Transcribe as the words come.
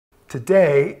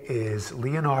Today is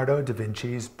Leonardo da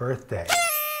Vinci's birthday.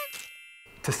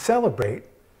 To celebrate,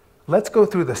 let's go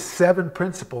through the 7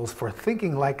 principles for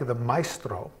thinking like the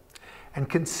Maestro and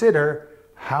consider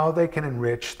how they can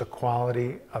enrich the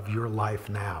quality of your life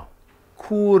now.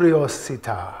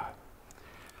 Curiosità.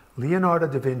 Leonardo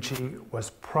da Vinci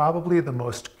was probably the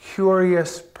most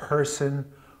curious person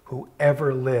who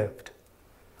ever lived.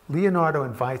 Leonardo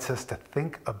invites us to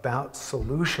think about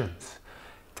solutions,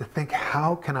 to think,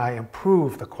 how can I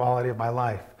improve the quality of my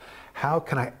life? How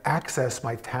can I access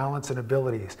my talents and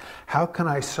abilities? How can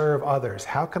I serve others?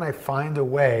 How can I find a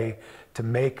way to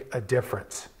make a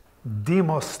difference?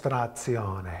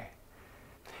 Dimostrazione.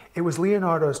 It was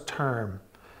Leonardo's term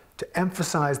to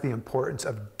emphasize the importance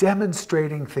of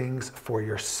demonstrating things for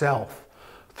yourself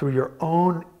through your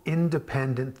own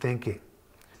independent thinking.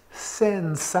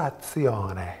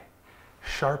 Sensazione.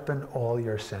 Sharpen all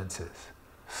your senses.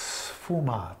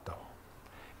 Sfumato.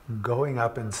 Going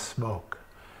up in smoke.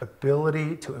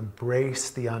 Ability to embrace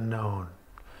the unknown.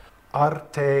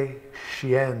 Arte,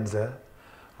 Scienza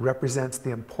represents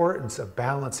the importance of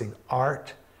balancing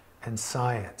art and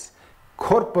science.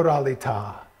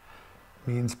 Corporalità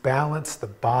means balance the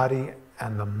body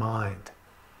and the mind.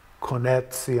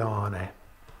 Connessione.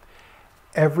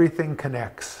 Everything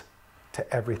connects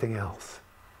to everything else.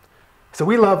 So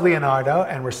we love Leonardo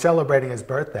and we're celebrating his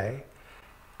birthday.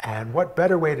 And what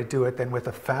better way to do it than with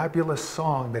a fabulous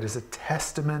song that is a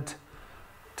testament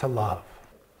to love.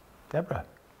 Deborah.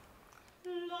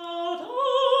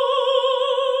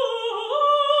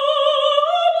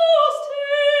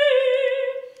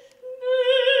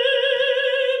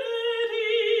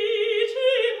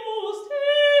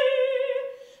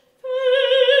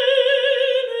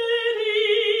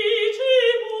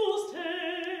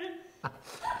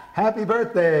 Happy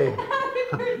birthday!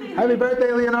 Happy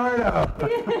birthday, Leonardo!